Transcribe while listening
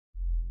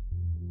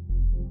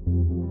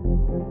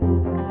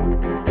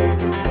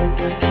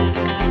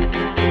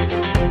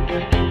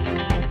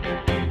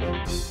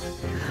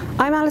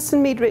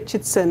Alison Mead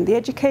Richardson, the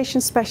Education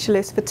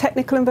Specialist for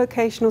Technical and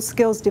Vocational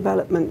Skills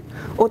Development,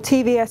 or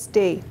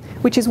TVSD,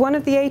 which is one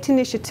of the 8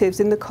 initiatives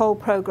in the COAL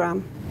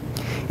programme.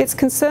 It's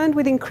concerned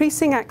with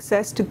increasing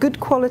access to good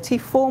quality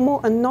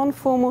formal and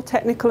non-formal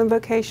technical and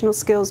vocational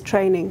skills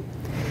training.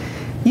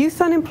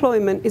 Youth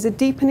unemployment is a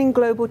deepening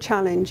global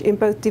challenge in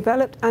both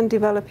developed and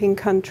developing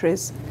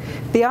countries.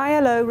 The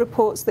ILO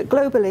reports that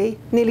globally,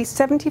 nearly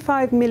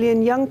 75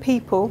 million young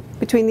people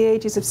between the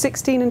ages of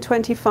 16 and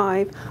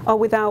 25 are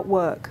without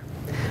work.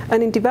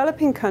 And in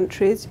developing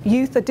countries,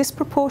 youth are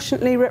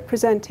disproportionately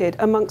represented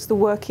amongst the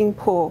working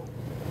poor.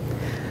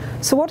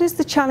 So what is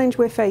the challenge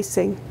we're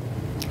facing?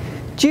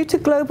 Due to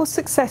global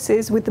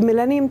successes with the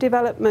Millennium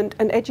Development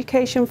and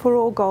Education for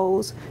All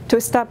goals to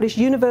establish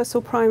universal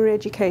primary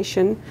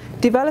education,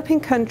 developing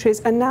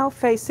countries are now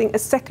facing a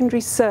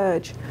secondary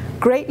surge,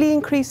 greatly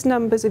increased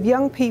numbers of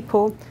young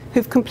people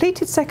who've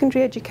completed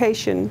secondary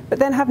education but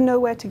then have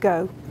nowhere to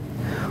go.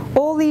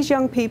 All these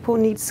young people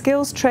need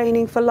skills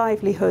training for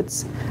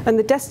livelihoods, and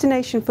the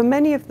destination for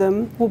many of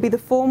them will be the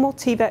formal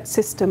TVET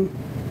system.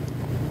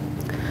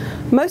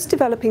 Most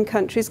developing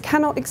countries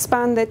cannot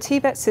expand their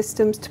TVET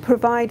systems to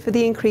provide for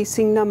the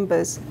increasing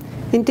numbers.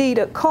 Indeed,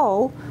 at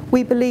COAL,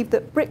 we believe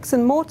that bricks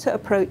and mortar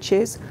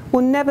approaches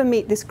will never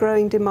meet this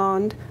growing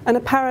demand, and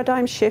a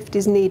paradigm shift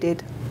is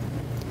needed.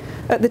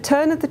 At the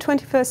turn of the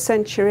 21st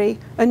century,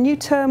 a new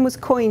term was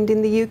coined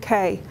in the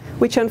UK,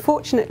 which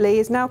unfortunately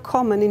is now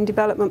common in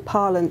development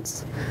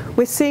parlance.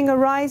 We're seeing a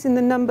rise in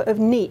the number of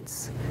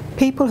NEETs,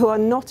 people who are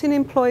not in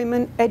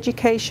employment,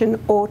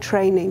 education or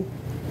training.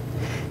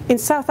 In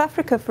South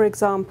Africa, for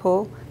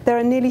example, there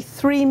are nearly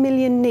 3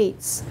 million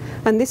NEETs,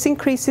 and this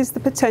increases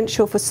the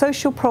potential for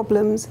social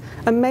problems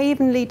and may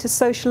even lead to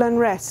social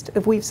unrest,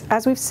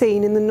 as we've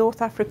seen in the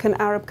North African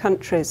Arab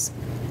countries.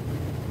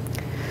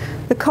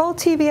 The COAL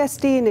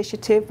TVSD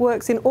Initiative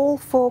works in all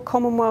 4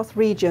 Commonwealth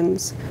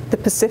regions: the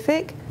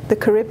Pacific, the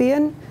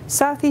Caribbean,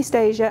 Southeast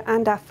Asia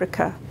and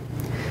Africa.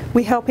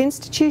 We help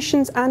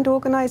institutions and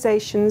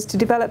organisations to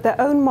develop their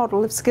own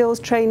model of skills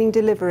training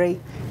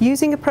delivery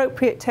using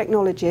appropriate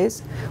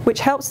technologies, which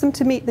helps them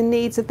to meet the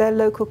needs of their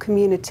local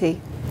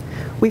community.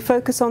 We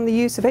focus on the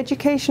use of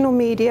educational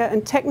media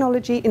and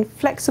technology in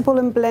flexible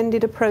and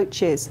blended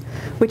approaches,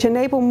 which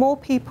enable more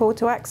people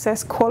to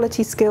access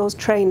quality skills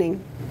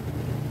training.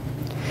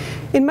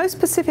 In most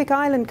Pacific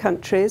Island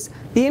countries,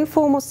 the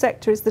informal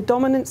sector is the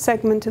dominant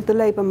segment of the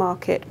labour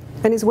market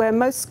and is where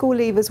most school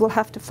leavers will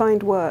have to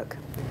find work.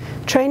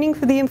 Training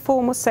for the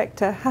informal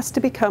sector has to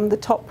become the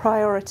top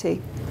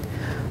priority.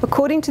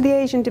 According to the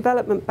Asian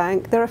Development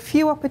Bank, there are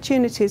few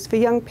opportunities for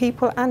young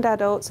people and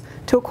adults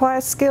to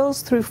acquire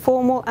skills through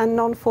formal and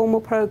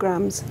non-formal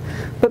programs.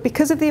 But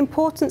because of the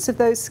importance of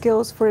those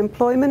skills for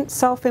employment,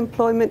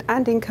 self-employment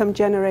and income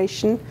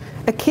generation,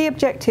 a key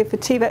objective for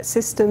TVET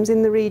systems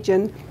in the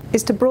region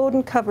is to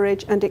broaden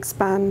coverage and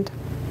expand.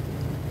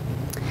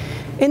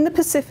 In the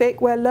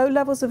Pacific, where low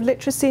levels of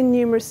literacy and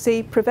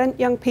numeracy prevent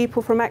young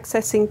people from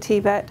accessing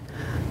TVET,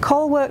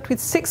 COAL worked with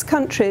 6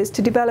 countries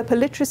to develop a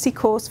literacy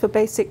course for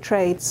basic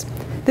trades.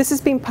 This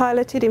has been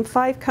piloted in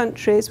 5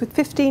 countries with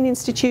 15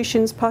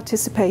 institutions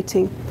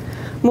participating.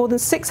 More than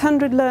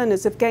 600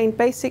 learners have gained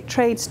basic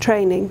trades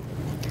training.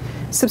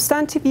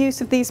 Substantive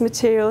use of these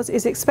materials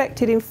is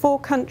expected in 4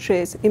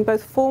 countries in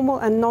both formal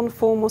and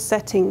non-formal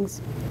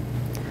settings.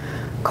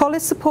 COAL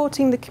is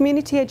supporting the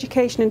Community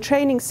Education and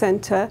Training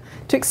Centre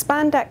to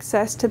expand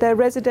access to their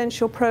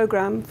residential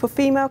programme for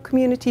female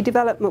community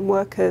development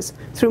workers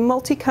through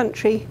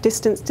multi-country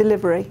distance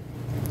delivery.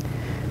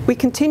 We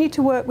continue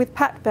to work with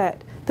PATVET,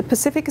 the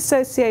Pacific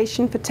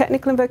Association for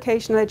Technical and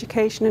Vocational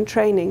Education and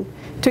Training,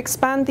 to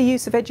expand the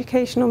use of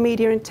educational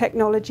media and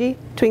technology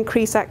to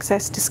increase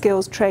access to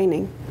skills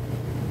training.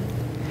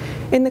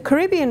 In the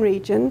Caribbean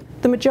region,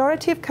 the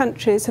majority of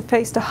countries have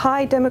faced a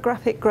high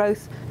demographic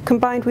growth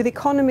combined with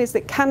economies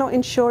that cannot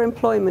ensure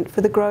employment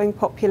for the growing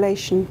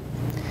population.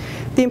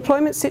 The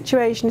employment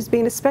situation has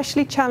been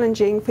especially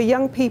challenging for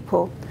young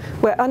people,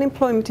 where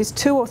unemployment is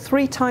 2 or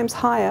 3 times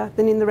higher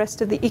than in the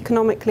rest of the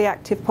economically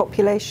active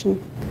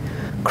population.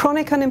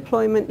 Chronic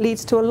unemployment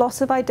leads to a loss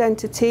of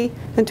identity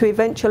and to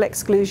eventual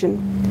exclusion.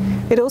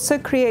 It also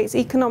creates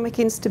economic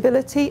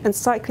instability and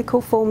cyclical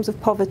forms of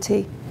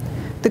poverty.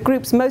 The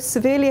groups most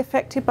severely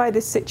affected by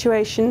this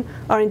situation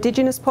are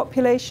Indigenous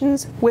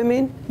populations,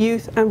 women,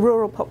 youth and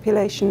rural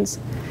populations.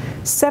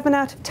 7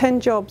 out of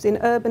 10 jobs in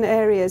urban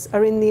areas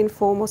are in the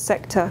informal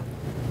sector.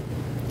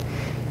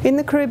 In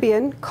the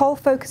Caribbean, COAL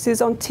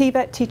focuses on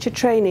TVET teacher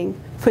training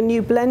for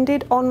new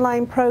blended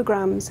online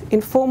programs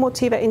in formal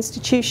TVET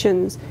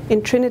institutions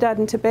in Trinidad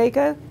and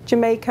Tobago,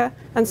 Jamaica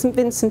and St.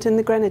 Vincent and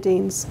the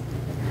Grenadines.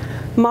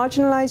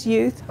 Marginalised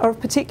youth are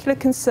of particular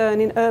concern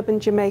in urban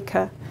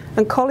Jamaica,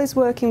 and COAL is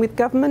working with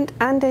government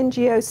and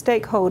NGO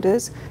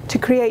stakeholders to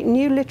create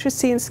new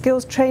literacy and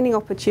skills training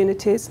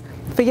opportunities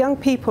for young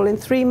people in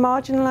 3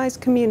 marginalised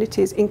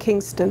communities in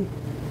Kingston.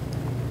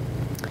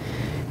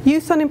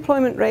 Youth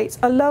unemployment rates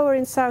are lower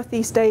in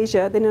Southeast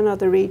Asia than in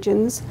other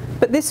regions,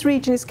 but this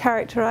region is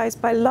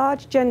characterised by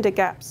large gender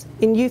gaps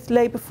in youth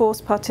labour force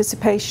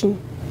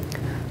participation.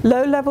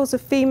 Low levels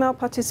of female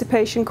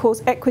participation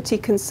cause equity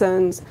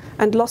concerns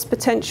and lost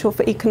potential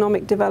for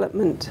economic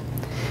development.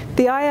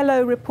 The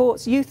ILO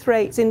reports youth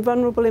rates in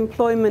vulnerable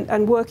employment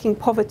and working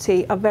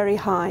poverty are very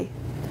high.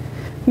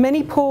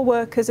 Many poor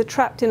workers are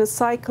trapped in a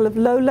cycle of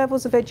low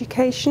levels of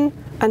education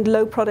and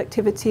low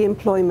productivity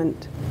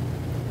employment.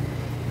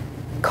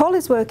 COL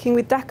is working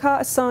with Dakar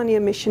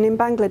Asania Mission in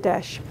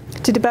Bangladesh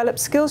to develop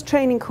skills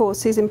training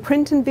courses in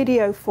print and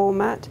video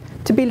format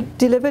to be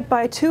delivered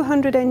by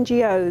 200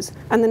 NGOs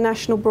and the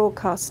national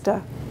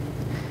broadcaster.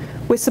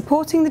 We're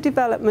supporting the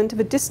development of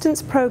a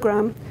distance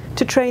program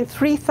to train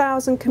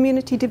 3,000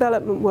 community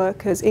development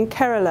workers in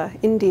Kerala,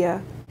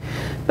 India.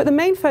 But the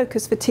main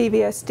focus for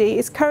TVSD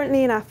is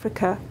currently in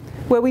Africa,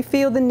 where we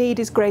feel the need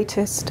is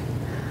greatest.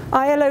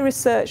 ILO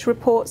research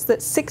reports that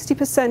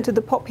 60% of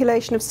the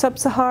population of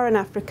sub-Saharan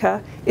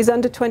Africa is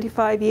under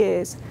 25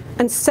 years,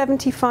 and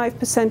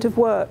 75% of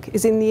work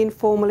is in the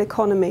informal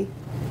economy.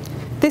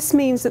 This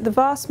means that the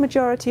vast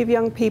majority of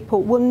young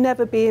people will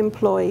never be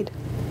employed.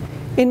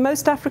 In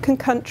most African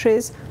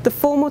countries, the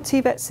formal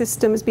TVET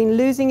system has been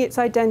losing its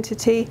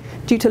identity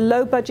due to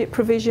low budget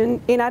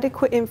provision,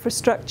 inadequate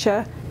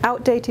infrastructure,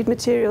 outdated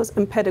materials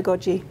and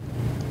pedagogy.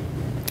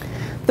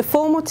 The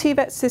formal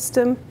TVET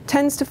system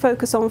tends to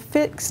focus on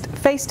fixed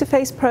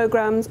face-to-face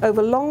programs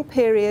over long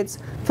periods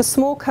for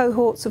small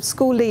cohorts of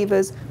school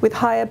leavers with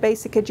higher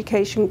basic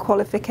education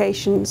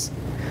qualifications.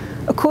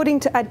 According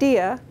to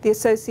ADIA, the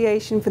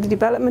Association for the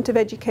Development of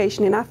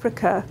Education in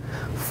Africa,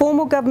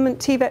 formal government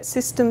TVET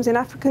systems in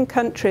African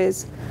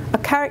countries are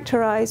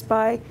characterized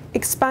by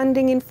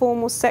expanding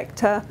informal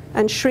sector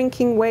and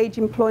shrinking wage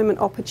employment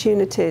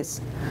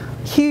opportunities.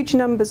 Huge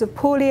numbers of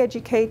poorly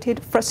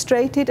educated,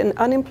 frustrated and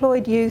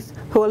unemployed youth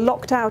who are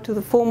locked out of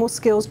the formal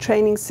skills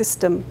training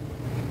system.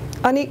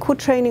 Unequal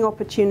training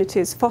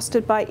opportunities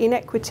fostered by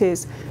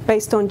inequities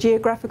based on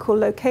geographical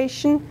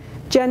location,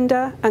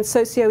 gender and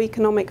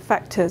socio-economic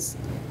factors.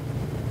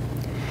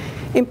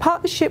 In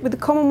partnership with the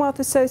Commonwealth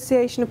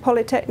Association of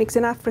Polytechnics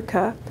in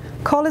Africa,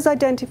 COL has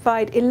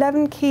identified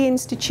 11 key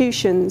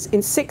institutions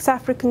in 6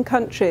 African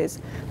countries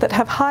that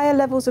have higher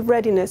levels of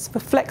readiness for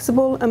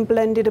flexible and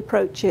blended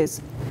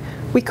approaches.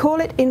 We call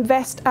it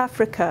Invest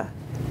Africa,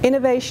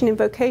 Innovation in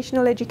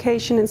Vocational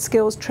Education and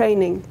Skills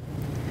Training.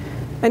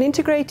 An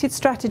integrated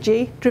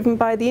strategy driven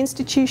by the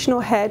institutional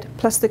head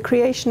plus the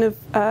creation of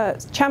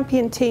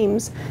champion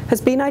teams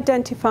has been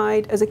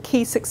identified as a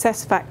key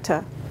success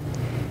factor.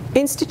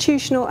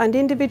 Institutional and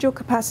individual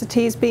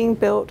capacity is being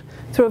built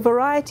through a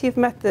variety of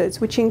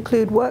methods which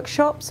include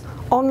workshops,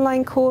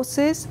 online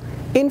courses,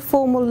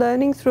 informal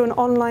learning through an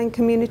online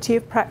community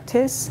of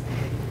practice,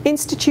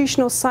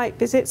 institutional site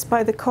visits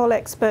by the COL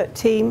expert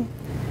team,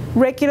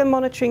 regular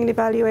monitoring and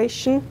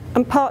evaluation,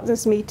 and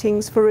partners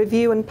meetings for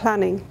review and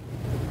planning.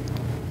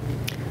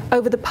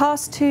 Over the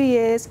past 2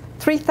 years,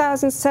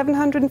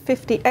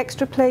 3,750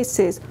 extra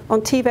places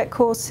on TVET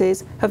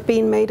courses have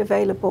been made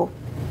available.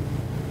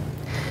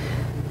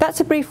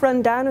 That's a brief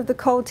rundown of the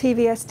COL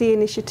TVSD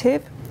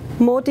initiative.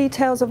 More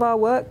details of our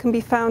work can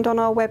be found on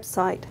our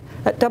website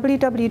at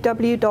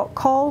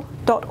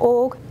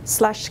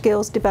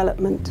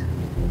www.col.org/skillsdevelopment.